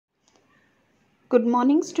Good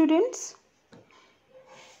morning, students.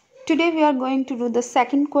 Today we are going to do the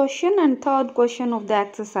second question and third question of the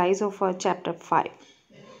exercise of our chapter 5.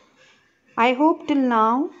 I hope till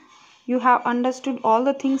now you have understood all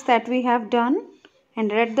the things that we have done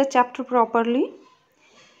and read the chapter properly.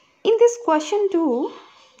 In this question too,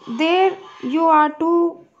 there you are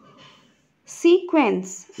to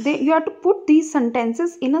you are to put these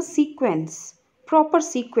sentences in a sequence, proper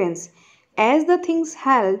sequence, as the things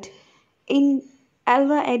held in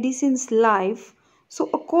Alva Edison's life. So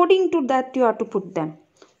according to that you are to put them.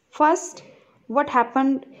 First, what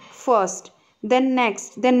happened first, then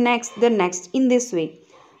next, then next, then next, in this way.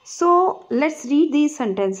 So let's read these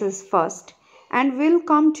sentences first and we'll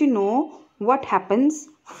come to know what happens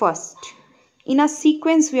first. In a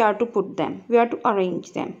sequence we are to put them, we are to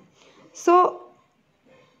arrange them. So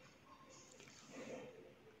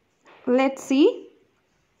let's see.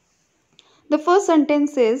 The first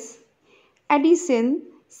sentence is Edison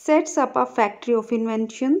sets up a factory of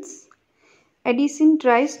inventions. Edison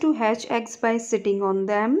tries to hatch eggs by sitting on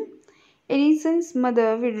them. Edison's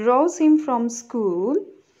mother withdraws him from school.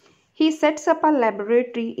 He sets up a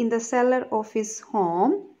laboratory in the cellar of his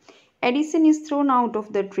home. Edison is thrown out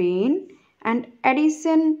of the train and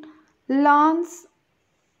Edison learns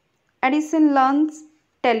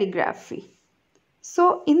telegraphy.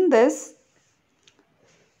 So in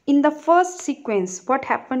the first sequence, what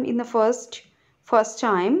happened in the first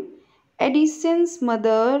time? Edison's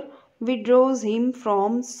mother withdraws him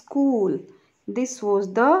from school. This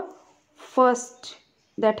was the first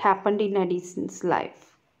that happened in Edison's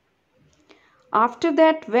life. After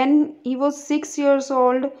that, when he was 6 years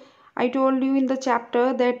old, I told you in the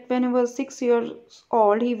chapter that when he was 6 years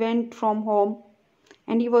old, he went from home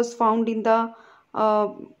and he was found in the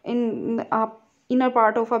inner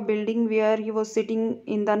part of a building where he was sitting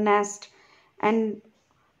in the nest, and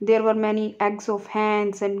there were many eggs of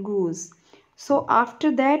hens and goose. So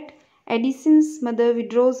after that, Edison's mother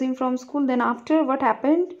withdraws him from school. Then after, what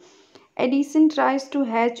happened? Edison tries to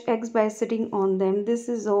hatch eggs by sitting on them. This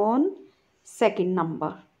is on second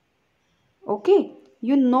number. Okay,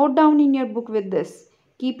 you note down in your book with this.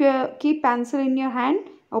 Keep pencil in your hand,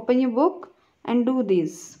 open your book and do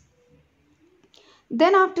this.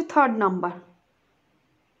 Then after third number,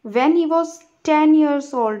 when he was 10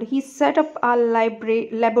 years old, he set up a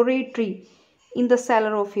laboratory in the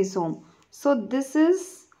cellar of his home. So this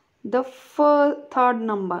is the third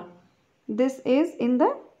number. This is in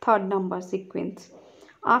the third number sequence.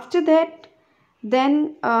 After that,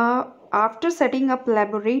 then after setting up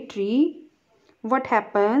laboratory, what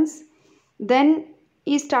happens? Then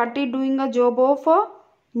he started doing a job of a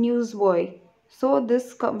newsboy. So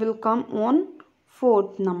this will come on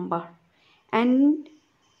fourth number. And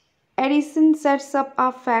Edison sets up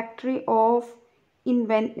a factory of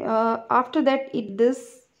after that,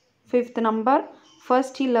 this fifth number.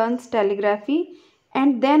 First he learns telegraphy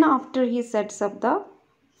and then after he sets up the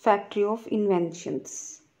factory of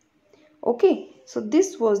inventions. Okay, so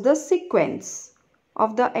this was the sequence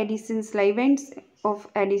of the Edison's life, events of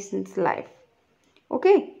Edison's life.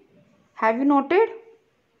 Okay, have you noted?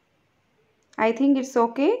 I think it's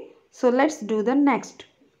okay. So let's do the next.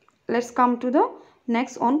 Let's come to the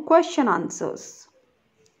next on question answers.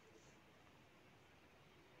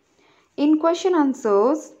 In question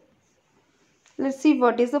answers, let's see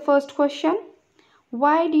what is the first question.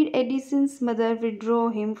 Why did Edison's mother withdraw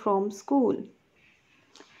him from school?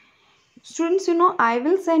 Students, I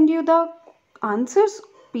will send you the answers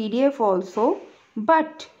PDF also,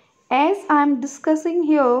 but as I am discussing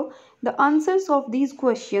here the answers of these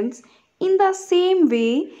questions, in the same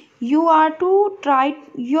way you are to try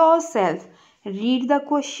yourself. Read the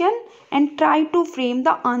question and try to frame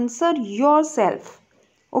the answer yourself.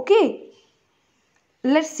 Okay,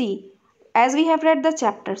 let's see. As we have read the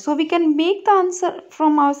chapter, so we can make the answer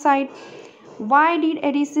from our side. Why did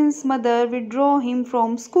Edison's mother withdraw him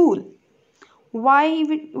from school? Why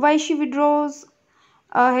she withdraws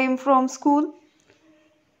him from school?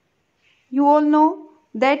 You all know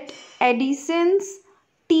that Edison's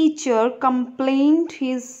teacher complained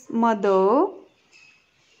his mother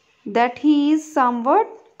that he is somewhat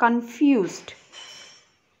confused.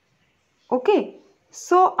 Okay,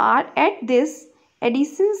 so at this,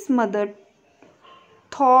 Edison's mother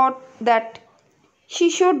thought that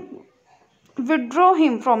she should withdraw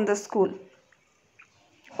him from the school.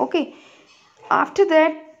 Okay, after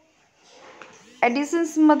that,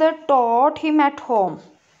 Edison's mother taught him at home.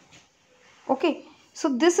 Okay,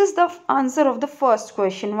 so this is the answer of the first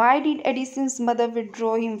question. Why did Edison's mother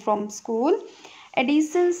withdraw him from school?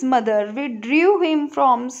 Edison's mother withdrew him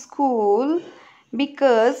from school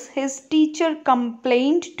because his teacher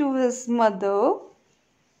complained to his mother.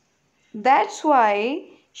 That's why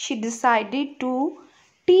she decided to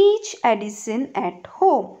teach Edison at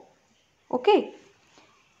home. Okay.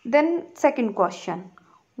 Then second question.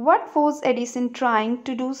 What was Edison trying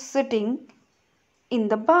to do sitting in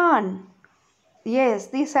the barn? Yes,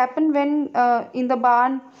 this happened when in the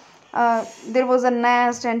barn there was a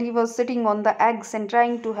nest and he was sitting on the eggs and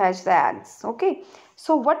trying to hatch the eggs. Okay,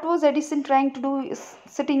 so what was Edison trying to do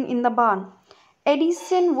sitting in the barn?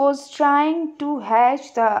 Edison was trying to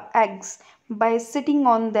hatch the eggs by sitting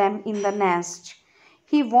on them in the nest.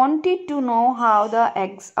 He wanted to know how the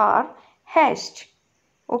eggs are hatched.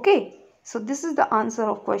 Okay, so this is the answer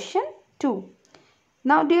of question 2.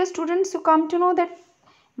 Now, dear students, you come to know that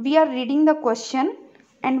we are reading the question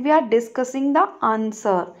and we are discussing the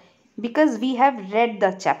answer because we have read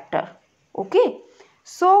the chapter. Okay,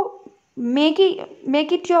 so make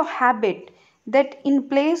it your habit that in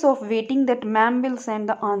place of waiting that ma'am will send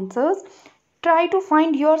the answers, try to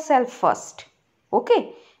find yourself first.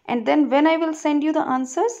 Okay, and then when I will send you the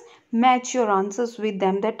answers, match your answers with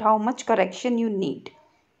them, that how much correction you need.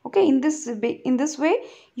 Okay, in this way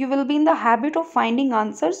you will be in the habit of finding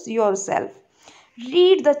answers yourself.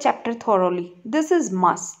 Read the chapter thoroughly. This is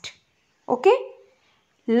must. Okay,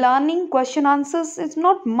 learning question answers is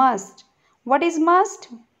not must. What is must?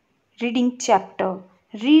 Reading chapter.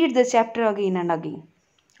 Read the chapter again and again.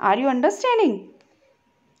 Are you understanding?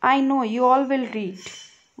 I know you all will read.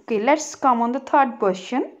 Okay, let's come on the third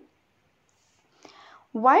question.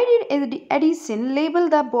 Why did Edison label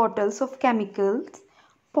the bottles of chemicals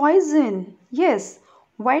poison? Yes,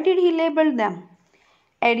 why did he label them?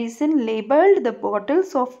 Edison labeled the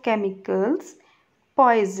bottles of chemicals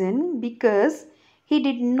poison because he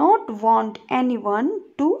did not want anyone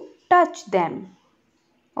to touch them.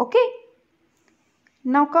 Okay,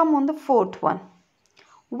 now come on the fourth one.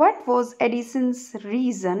 What was Edison's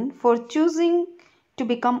reason for choosing to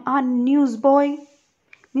become a newsboy?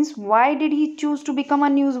 Means, why did he choose to become a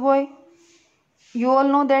newsboy? You all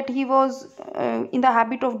know that he was in the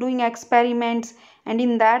habit of doing experiments, and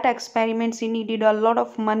in that experiments he needed a lot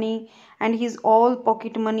of money, and his all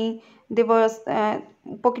pocket money was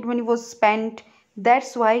spent.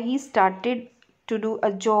 That's why he started to do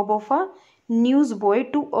a job of a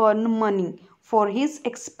newsboy to earn money for his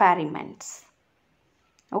experiments.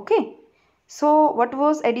 Okay, so what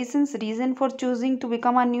was Edison's reason for choosing to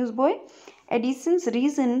become a newsboy? Edison's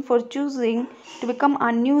reason for choosing to become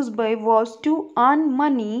a newsboy was to earn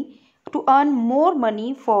more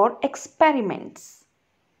money for experiments.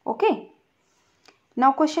 Okay,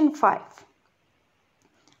 now question 5.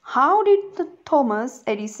 How did Thomas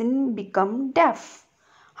Edison become deaf?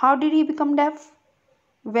 How did he become deaf?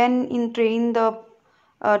 When in train, the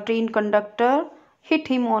train conductor hit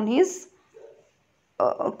him on his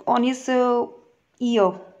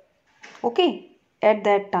ear. Okay, at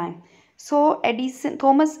that time. So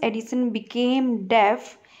Thomas Edison became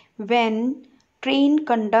deaf when train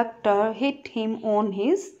conductor hit him on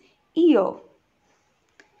his ear.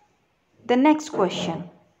 The next question.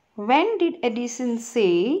 When did Edison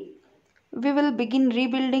say we will begin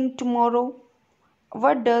rebuilding tomorrow?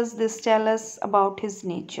 What does this tell us about his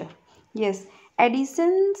nature? Yes,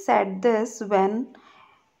 Edison said this when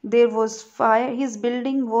there was fire. His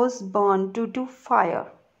building was burned due to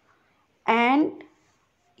fire, and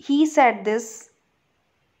he said this,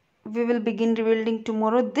 we will begin rebuilding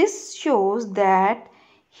tomorrow. This shows that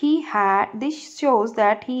he has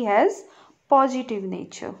positive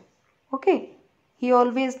nature. Okay, he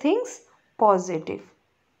always thinks positive.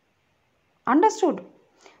 Understood?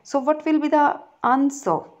 So what will be the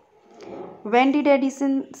answer? When did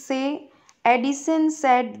Edison say? Edison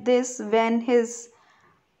said this when his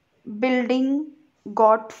building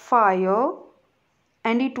got fire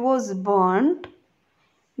and it was burnt.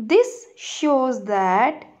 This shows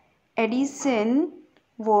that Edison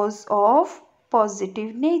was of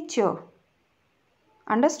positive nature.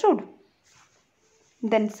 Understood?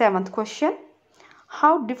 Then seventh question.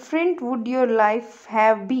 How different would your life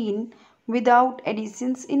have been without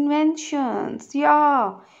Edison's inventions?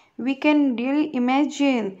 Yeah, we can really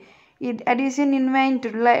imagine it. Edison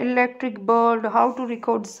invented electric bulb, how to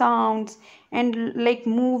record sounds, and like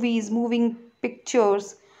moving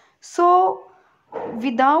pictures. So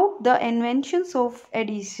without the inventions of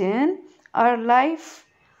Edison, I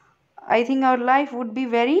think our life would be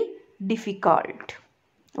very difficult.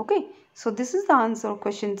 Okay, so this is the answer of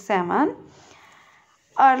question 7.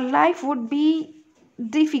 Our life would be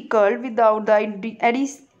difficult without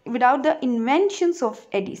the inventions of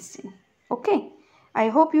Edison. Okay, I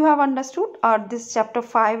hope you have understood. This chapter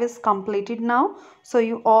 5 is completed now, so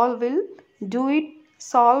you all will Do it,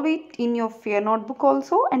 solve it in your fear notebook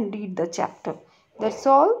also, and read the chapter. That's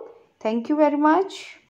all. Thank you very much.